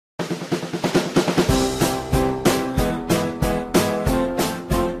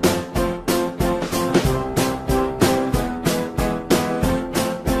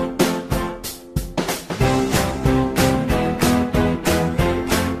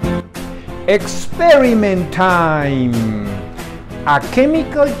Experiment time! A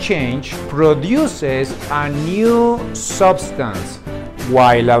chemical change produces a new substance,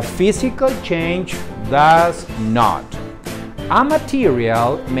 while a physical change does not. A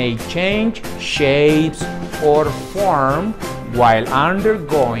material may change shapes or form while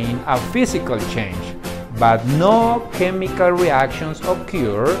undergoing a physical change, but no chemical reactions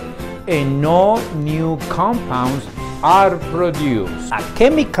occur and no new compounds are produced. A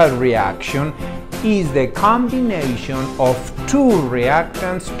chemical reaction is the combination of two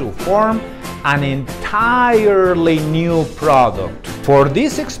reactants to form an entirely new product. For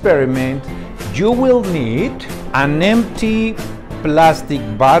this experiment, you will need an empty plastic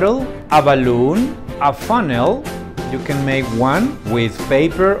bottle, a balloon, a funnel. You can make one with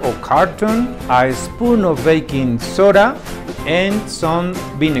paper or carton, a spoon of baking soda, and some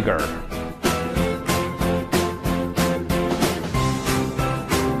vinegar.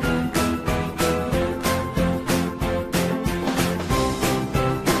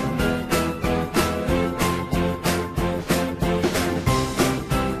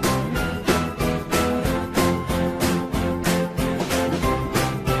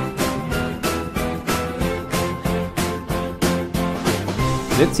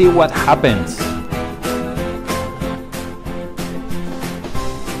 Let's see what happens.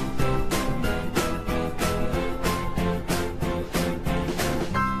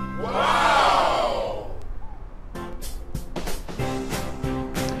 Wow!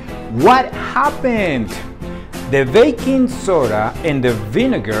 What happened? The baking soda and the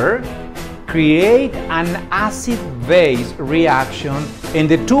vinegar create an acid-base reaction, and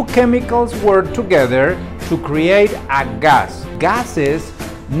the two chemicals work together to create a gas. Gases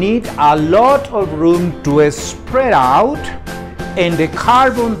need a lot of room to spread out, and the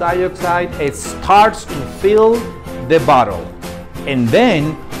carbon dioxide starts to fill the bottle and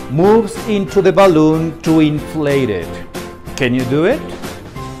then moves into the balloon to inflate it. Can you do it?